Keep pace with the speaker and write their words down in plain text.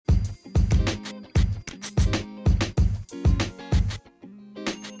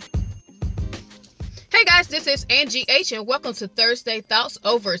guys, this is Angie H, and welcome to Thursday Thoughts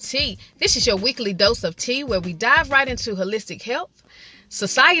Over Tea. This is your weekly dose of tea where we dive right into holistic health,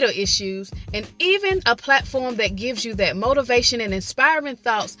 societal issues, and even a platform that gives you that motivation and inspiring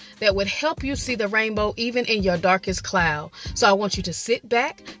thoughts that would help you see the rainbow even in your darkest cloud. So I want you to sit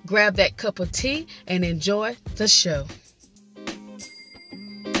back, grab that cup of tea, and enjoy the show.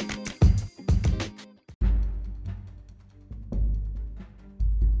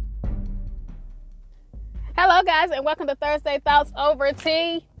 Hello guys, and welcome to Thursday Thoughts Over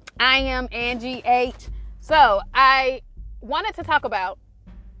Tea. I am Angie H. So I wanted to talk about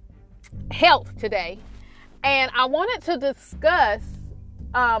health today, and I wanted to discuss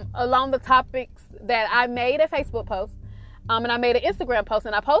along the topics that I made a Facebook post, and I made an Instagram post,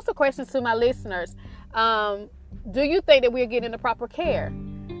 and I posted questions to my listeners. Do you think that we're getting the proper care,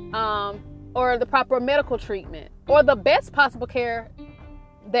 or the proper medical treatment, or the best possible care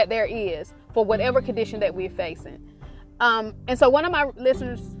that there is for whatever condition that we're facing? And so one of my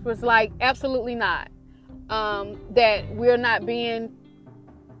listeners was like, absolutely not. That we're not being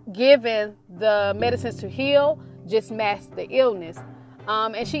given the medicines to heal, just mask the illness.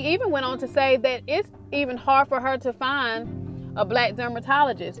 And she even went on to say that it's even hard for her to find a black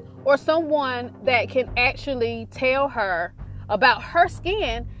dermatologist or someone that can actually tell her about her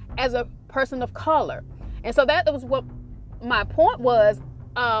skin as a person of color. And so that was what my point was.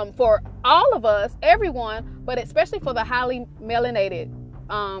 For all of us, everyone, but especially for the highly melanated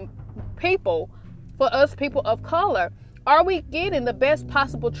people, for us people of color, are we getting the best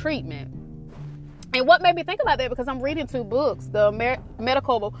possible treatment? And what made me think about that, because I'm reading two books, The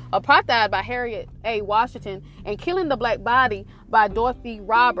Medical Apartheid by Harriet A. Washington and Killing the Black Body by Dorothy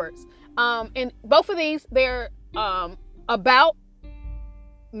Roberts. And both of these, they're about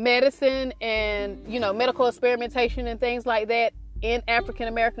medicine and, medical experimentation and things like that in African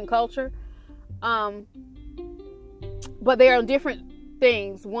American culture, but they are different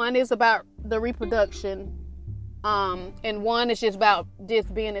things. One is about the reproduction, and one is just about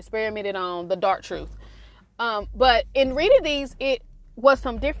just being experimented on, the dark truth. But in reading these, it was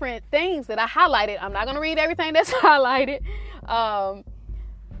some different things that I highlighted. I'm not going to read everything that's highlighted,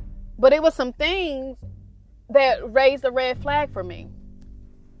 but it was some things that raised a red flag for me,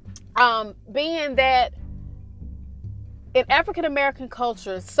 being that in African American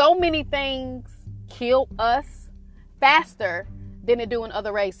culture, so many things kill us faster than they do in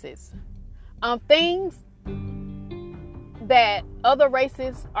other races. Things that other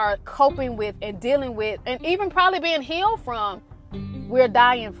races are coping with and dealing with, and even probably being healed from, we're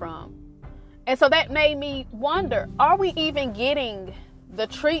dying from. And so that made me wonder, are we even getting the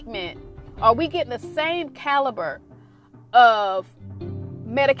treatment? Are we getting the same caliber of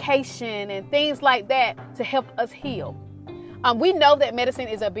medication and things like that to help us heal? We know that medicine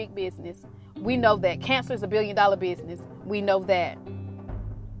is a big business. We know that cancer is $1 billion business. We know that.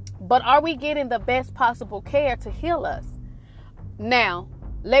 But are we getting the best possible care to heal us? Now,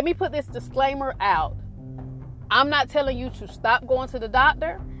 let me put this disclaimer out. I'm not telling you to stop going to the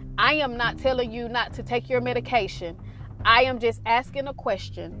doctor. I am not telling you not to take your medication. I am just asking a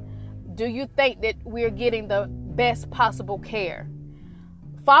question. Do you think that we're getting the best possible care?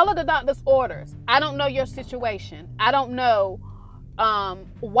 Follow the doctor's orders. I don't know your situation. I don't know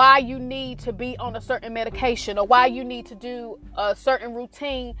why you need to be on a certain medication or why you need to do a certain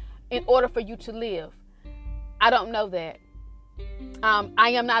routine in order for you to live. I don't know that. I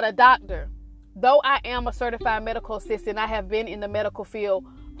am not a doctor. Though I am a certified medical assistant, I have been in the medical field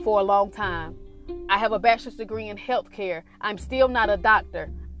for a long time. I have a bachelor's degree in healthcare. I'm still not a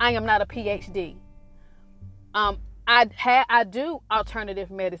doctor. I am not a PhD. I do alternative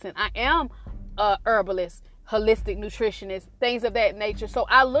medicine. I am a herbalist, holistic nutritionist, things of that nature. So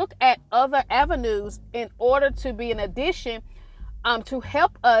I look at other avenues in order to be an addition to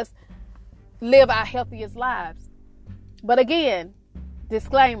help us live our healthiest lives. But again,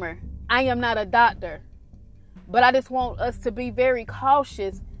 disclaimer, I am not a doctor. But I just want us to be very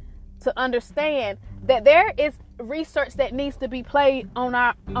cautious to understand that there is research that needs to be played on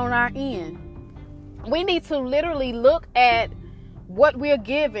our end. We need to literally look at what we're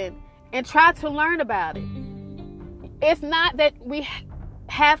given and try to learn about it. It's not that we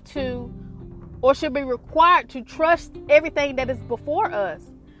have to or should be required to trust everything that is before us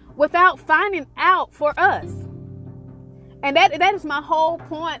without finding out for us. And that is my whole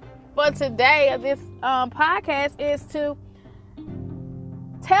point for today of this podcast, is to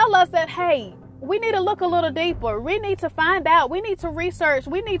tell us that, hey, we need to look a little deeper. We need to find out. We need to research.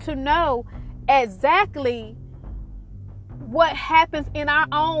 We need to know exactly what happens in our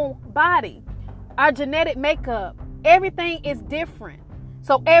own body, our genetic makeup. Everything is different.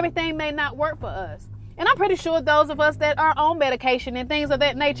 So everything may not work for us. And I'm pretty sure those of us that are on medication and things of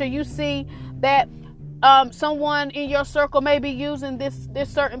that nature, you see that someone in your circle may be using this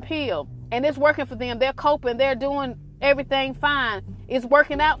certain pill and it's working for them. They're coping. They're doing everything fine. It's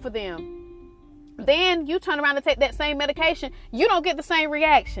working out for them. Then you turn around and take that same medication. You don't get the same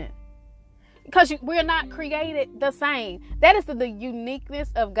reaction because we're not created the same. That is the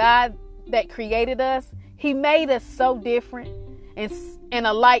uniqueness of God that created us. He made us so different and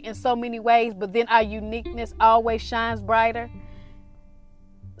alike in so many ways, but then our uniqueness always shines brighter.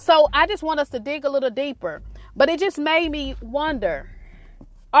 So I just want us to dig a little deeper, but it just made me wonder,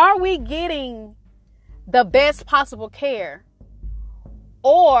 are we getting the best possible care,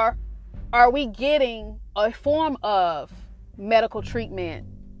 or are we getting a form of medical treatment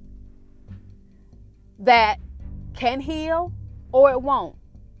that can heal or it won't?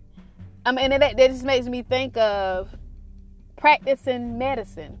 I mean, that just makes me think of practicing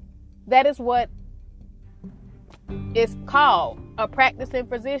medicine. That is what it's called, a practicing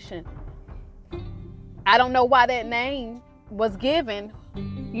physician. I don't know why that name was given,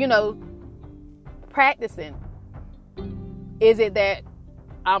 practicing. Is it that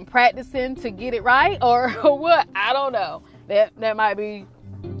I'm practicing to get it right or what? I don't know. That might be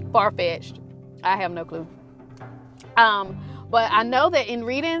far-fetched. I have no clue. But I know that in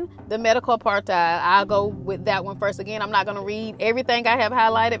reading The Medical Apartheid, I'll go with that one first. Again, I'm not going to read everything I have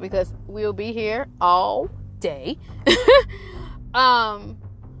highlighted because we'll be here all day.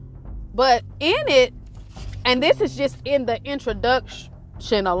 But in it, and this is just in the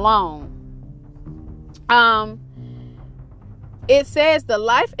introduction alone, it says the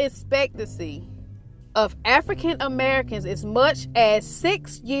life expectancy of African Americans is much as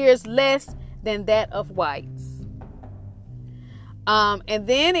 6 years less than that of whites. And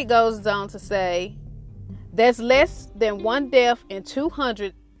then it goes on to say there's less than one death in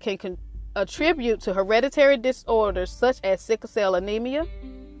 200 can attribute to hereditary disorders such as sickle cell anemia,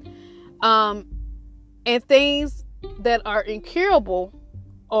 and things that are incurable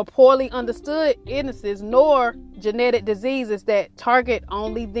or poorly understood illnesses, nor genetic diseases that target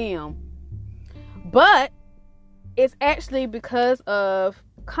only them. But it's actually because of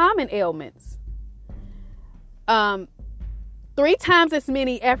common ailments. 3 times as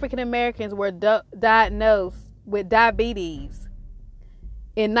many African Americans were diagnosed with diabetes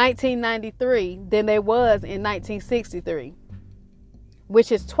in 1993 than there was in 1963,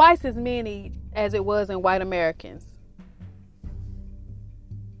 which is twice as many as it was in white Americans.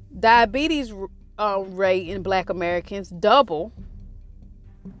 Diabetes rate in black Americans double,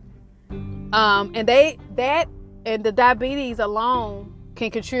 and the diabetes alone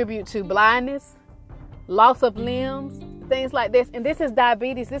can contribute to blindness, loss of limbs, things like this. And this is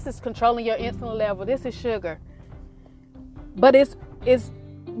diabetes. This is controlling your insulin level. This is sugar. But it's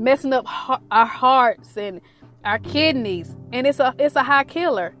messing up our hearts and our kidneys, and it's a high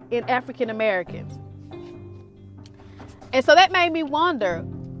killer in African Americans. And so that made me wonder,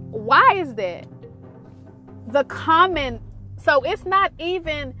 why is that? So it's not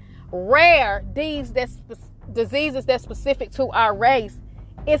even rare diseases that's specific to our race.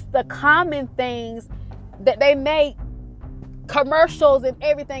 It's the common things that they make commercials and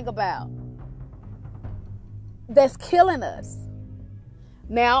everything about that's killing us.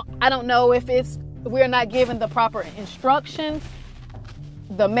 Now, I don't know if we're not given the proper instructions,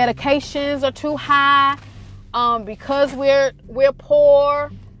 the medications are too high, because we're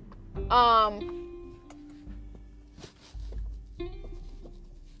poor. I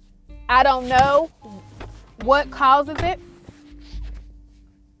don't know what causes it,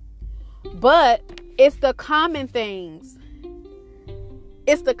 but it's the common things.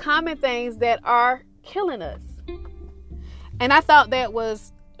 It's the common things that are killing us. And I thought that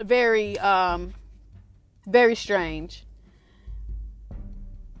was very, very strange.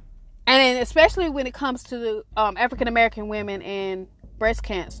 And especially when it comes to African American women and breast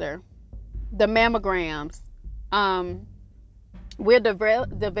cancer, the mammograms, we're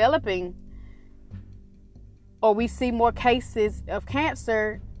developing, or we see more cases of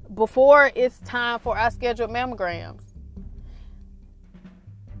cancer before it's time for our scheduled mammograms.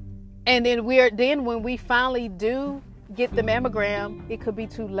 And then when we finally do get the mammogram, it could be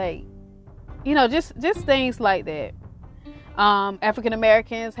too late. Just things like that. African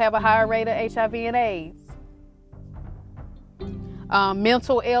Americans have a higher rate of HIV and AIDS.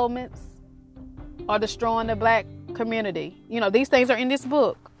 Mental ailments are destroying the black community. These things are in this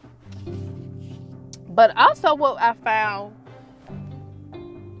book. But also what I found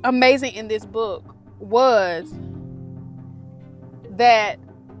amazing in this book was that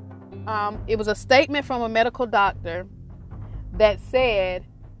it was a statement from a medical doctor that said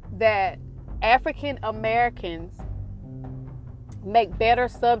that African Americans make better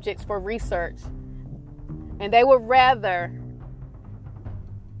subjects for research, and they would rather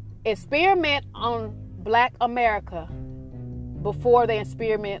experiment on Black America before they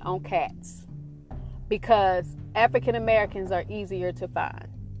experiment on cats, because African Americans are easier to find.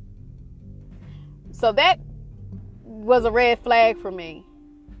 So that was a red flag for me,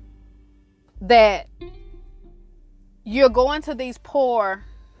 that you're going to these poor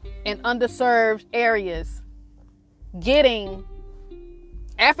and underserved areas getting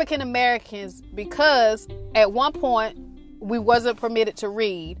African Americans, because at one point we wasn't permitted to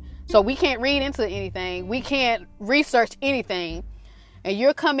read. So we can't read into anything. We can't research anything. And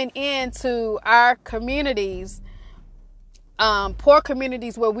you're coming into our communities, poor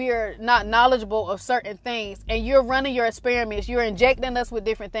communities where we are not knowledgeable of certain things, and you're running your experiments. You're injecting us with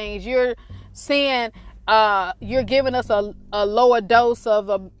different things. You're saying, you're giving us a lower dose of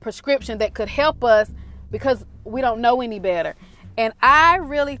a prescription that could help us because we don't know any better. And I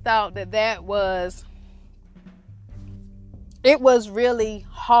really thought that was really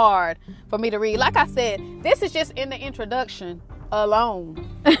hard for me to read. Like I said, this is just in the introduction alone.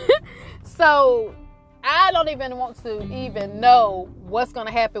 So I don't even want to even know what's going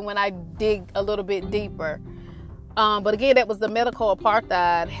to happen when I dig a little bit deeper. But again, that was The Medical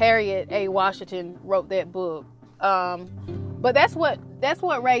Apartheid. Harriet A. Washington wrote that book. But that's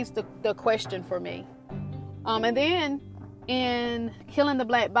what raised the question for me. And then in Killing the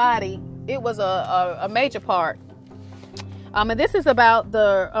Black Body, it was a major part. And this is about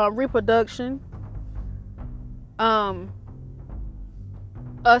the reproduction,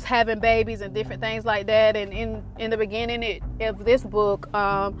 us having babies and different things like that. And in the beginning of this book,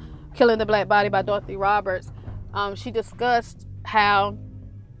 Killing the Black Body by Dorothy Roberts, she discussed how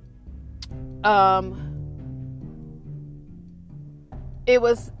it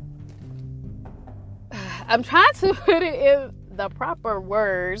was, I'm trying to put it in the proper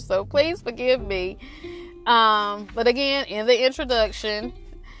words, so please forgive me. But again, in the introduction,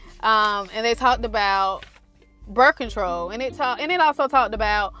 and they talked about birth control, and it also talked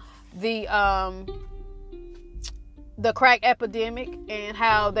about the crack epidemic and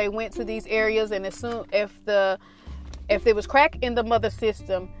how they went to these areas, and assumed if there was crack in the mother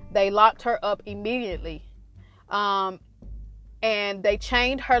system, they locked her up immediately, and they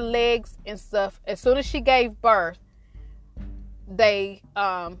chained her legs and stuff. As soon as she gave birth, they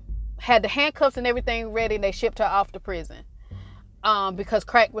had the handcuffs and everything ready, and they shipped her off to prison, because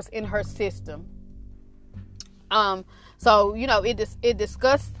crack was in her system. So it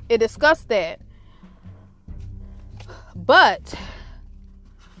discussed that. But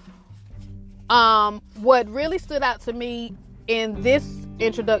what really stood out to me in this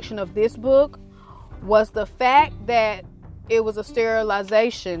introduction of this book was the fact that it was a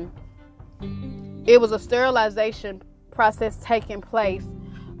sterilization. It was a sterilization process taking place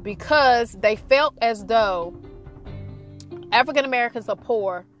because they felt as though African Americans are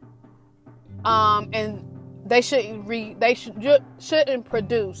poor, and they shouldn't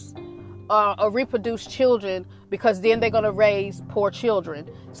produce or reproduce children, because then they're going to raise poor children.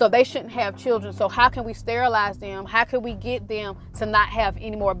 So they shouldn't have children. So how can we sterilize them? How can we get them to not have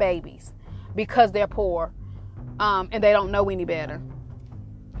any more babies because they're poor, and they don't know any better?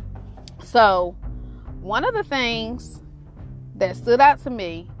 So one of the things that stood out to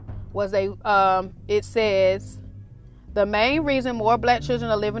me was it says, the main reason more Black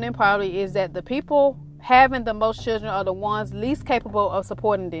children are living in poverty is that the people having the most children are the ones least capable of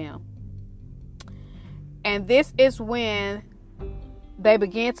supporting them. And this is when they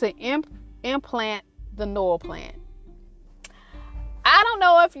began to implant the Norplant. I don't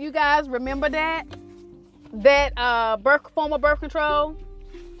know if you guys remember that form of birth control,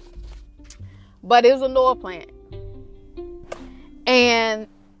 but it was a Norplant. And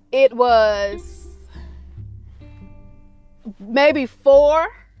it was maybe four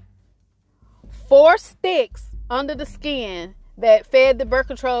sticks under the skin that fed the birth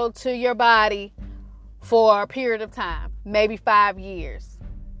control to your body for a period of time, maybe 5 years.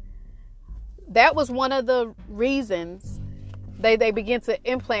 That was one of the reasons they begin to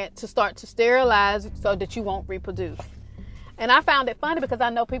implant, to start to sterilize so that you won't reproduce. And I found it funny because I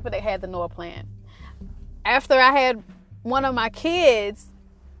know people that had the Norplant. After I had one of my kids,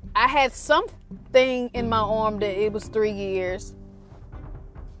 I had something in my arm that it was 3 years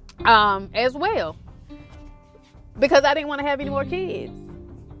as well, because I didn't want to have any more kids.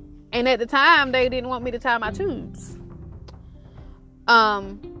 And at the time, they didn't want me to tie my tubes.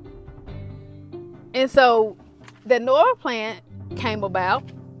 And so the Norplant came about.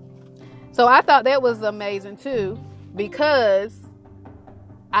 So I thought that was amazing too, because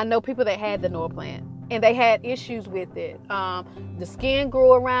I know people that had the Norplant, and they had issues with it. The skin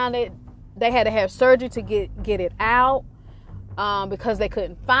grew around it. They had to have surgery to get it out because they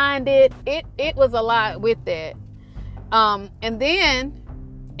couldn't find it. It was a lot with that. And then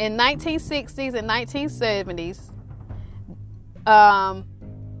in 1960s and 1970s,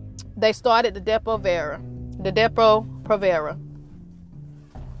 they started the Depo-Provera.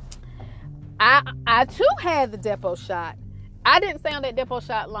 I too had the Depo shot. I didn't stay on that Depo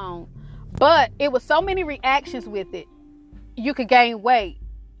shot long, but it was so many reactions with it. You could gain weight,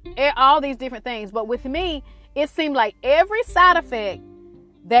 all these different things. But with me, it seemed like every side effect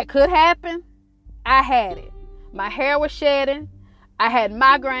that could happen, I had it. My hair was shedding. I had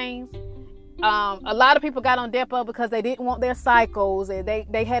migraines. A lot of people got on Depo because they didn't want their cycles, and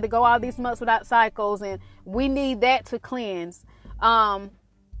they had to go all these months without cycles, and we need that to cleanse.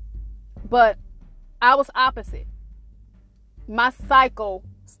 But I was opposite. My cycle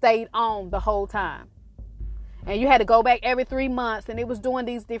stayed on the whole time, and you had to go back every 3 months, and it was doing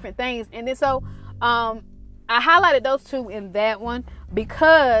these different things. And then so I highlighted those two in that one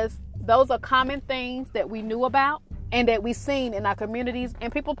because those are common things that we knew about and that we've seen in our communities,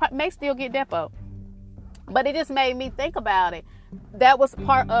 and people may still get Depo. But it just made me think about it. That was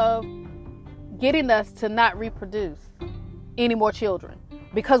part of getting us to not reproduce any more children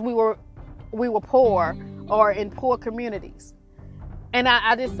because we were poor or in poor communities. And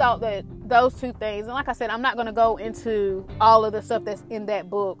I just thought that those two things, and like I said, I'm not going to go into all of the stuff that's in that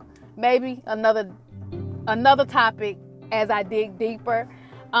book. Maybe another topic as I dig deeper.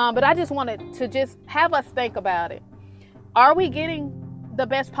 But I just wanted to just have us think about it. Are we getting the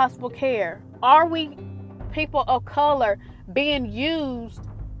best possible care? Are we, people of color, being used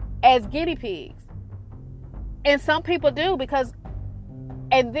as guinea pigs? And some people do because,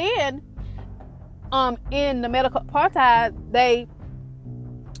 and then in the medical apartheid,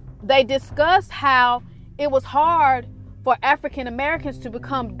 they discussed how it was hard for African Americans to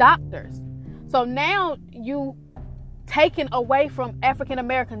become doctors. So now you taken away from African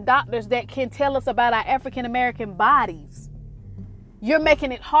American doctors that can tell us about our African American bodies. You're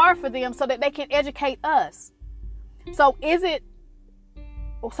making it hard for them so that they can educate us. So why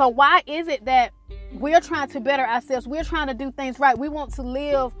is it that we're trying to better ourselves? We're trying to do things right. We want to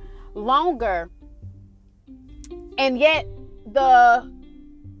live longer. And yet the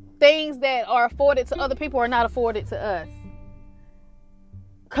things that are afforded to other people are not afforded to us.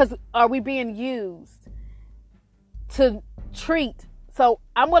 Because are we being used to treat? So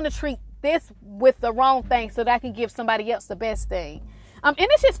I'm going to treat this with the wrong thing so that I can give somebody else the best thing. And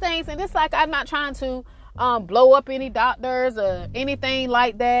it's just things, and it's like I'm not trying to blow up any doctors or anything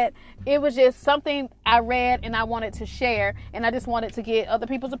like that. It was just something I read and I wanted to share, and I just wanted to get other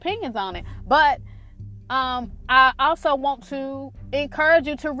people's opinions on it. But I also want to encourage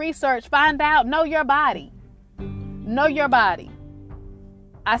you to research, find out, know your body. Know your body.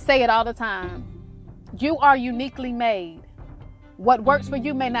 I say it all the time. You are uniquely made. What works for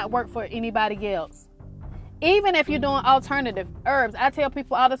you may not work for anybody else. Even if you're doing alternative herbs, I tell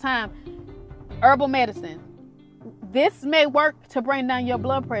people all the time, herbal medicine. This may work to bring down your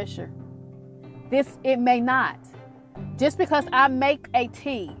blood pressure. It may not. Just because I make a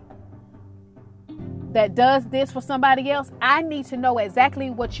tea that does this for somebody else, I need to know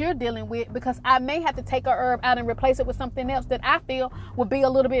exactly what you're dealing with, because I may have to take a herb out and replace it with something else that I feel would be a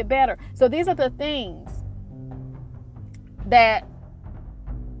little bit better. So these are the things that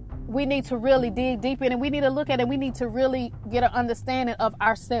we need to really dig deep in, and we need to look at it. We need to really get an understanding of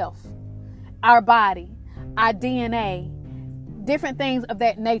ourselves, our body, our DNA, different things of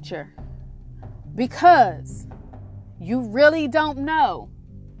that nature, because you really don't know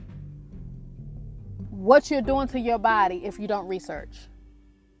what you're doing to your body if you don't research.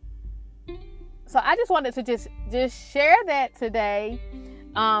 So I just wanted to just share that today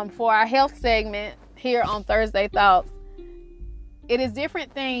for our health segment here on Thursday Thoughts. It is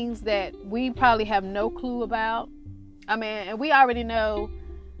different things that we probably have no clue about. I mean, and we already know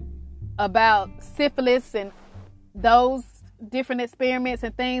about syphilis and those different experiments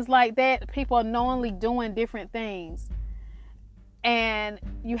and things like that. People are knowingly doing different things. And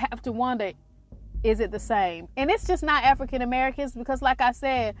you have to wonder, is it the same? And it's just not African Americans, because like I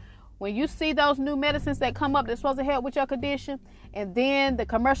said, when you see those new medicines that come up that's supposed to help with your condition, and then the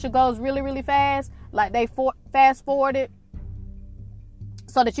commercial goes really, really fast, like they fast forward it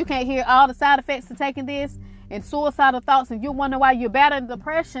so that you can't hear all the side effects of taking this and suicidal thoughts, and you wonder why you're battling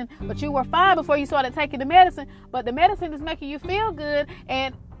depression, but you were fine before you started taking the medicine, but the medicine is making you feel good,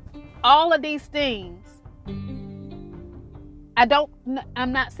 and all of these things.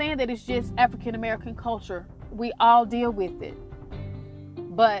 I'm not saying that it's just African American culture. We all deal with it.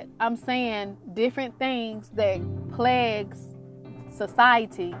 But I'm saying different things that plagues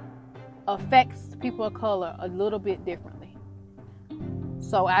society affects people of color a little bit differently.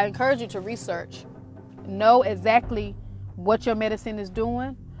 So I encourage you to research. Know exactly what your medicine is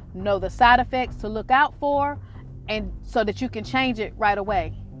doing. Know the side effects to look out for, and so that you can change it right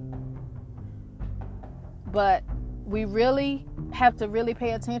away. But we really have to really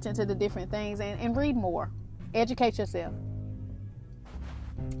pay attention to the different things and read more. Educate yourself.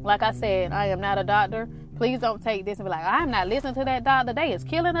 Like I said, I am not a doctor. Please don't take this and be like, I'm not listening to that doctor. They is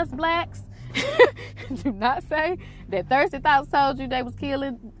killing us blacks. Do not say that Thirsty Thoughts told you they was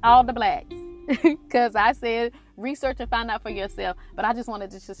killing all the blacks. Because I said research and find out for yourself. But I just wanted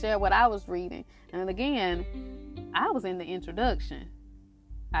to share what I was reading. And again, I was in the introduction.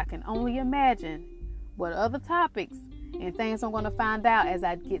 I can only imagine what other topics and things I'm going to find out as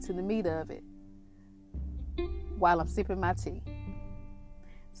I get to the meat of it while I'm sipping my tea.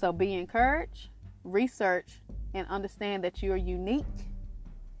 So be encouraged, research, and understand that you're unique,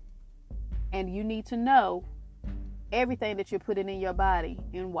 and you need to know everything that you're putting in your body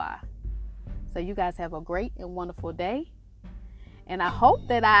and why. So you guys have a great and wonderful day. And I hope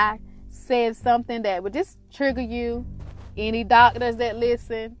that I said something that would just trigger you. Any doctors that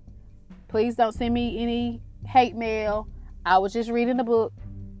listen, please don't send me any hate mail. I was just reading the book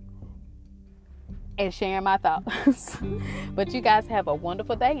and sharing my thoughts. But you guys have a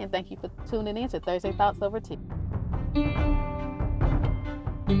wonderful day, and thank you for tuning in to Thursday Thoughts Over Tea.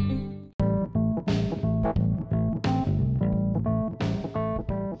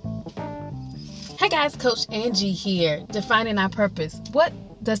 Hey guys, Coach Angie here, defining our purpose. What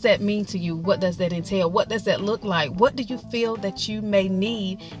does that mean to you? What does that entail? What does that look like? What do you feel that you may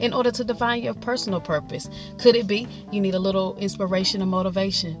need in order to define your personal purpose? Could it be you need a little inspiration and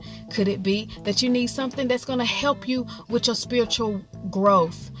motivation? Could it be that you need something that's going to help you with your spiritual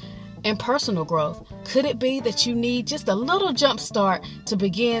growth and personal growth? Could it be that you need just a little jump start to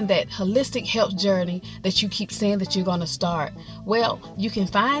begin that holistic health journey that you keep saying that you're going to start? Well, you can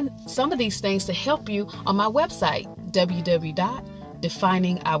find some of these things to help you on my website,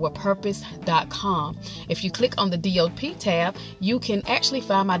 www.definingourpurpose.com. If you click on the DOP tab, you can actually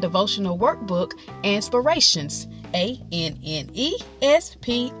find my devotional workbook, Anspirations,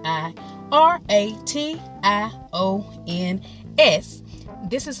 ANNESPIRATIONS.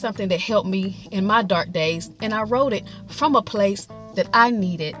 This is something that helped me in my dark days, and I wrote it from a place that I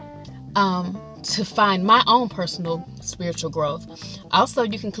needed to find my own personal spiritual growth. Also,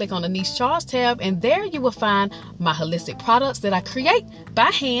 you can click on the Niche Charles tab, and there you will find my holistic products that I create by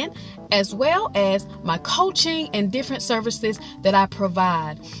hand, as well as my coaching and different services that I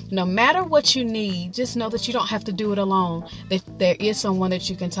provide. No matter what you need, just know that you don't have to do it alone, that there is someone that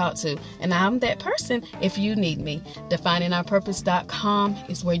you can talk to, and I'm that person if you need me. DefiningOurPurpose.com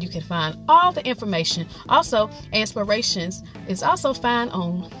is where you can find all the information. Also, Anspirations is also found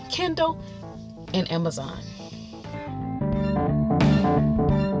on Kindle and Amazon.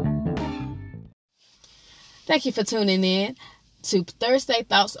 Thank you for tuning in to Thursday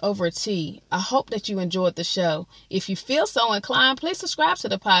Thoughts Over Tea. I hope that you enjoyed the show. If you feel so inclined, please subscribe to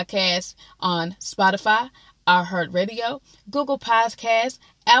the podcast on Spotify, iHeartRadio, Google Podcasts,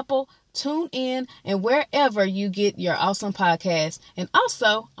 Apple, TuneIn, and wherever you get your awesome podcasts, and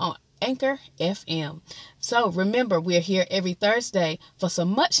also on Anchor FM. So remember, we're here every Thursday for some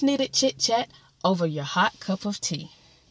much needed chit chat over your hot cup of tea.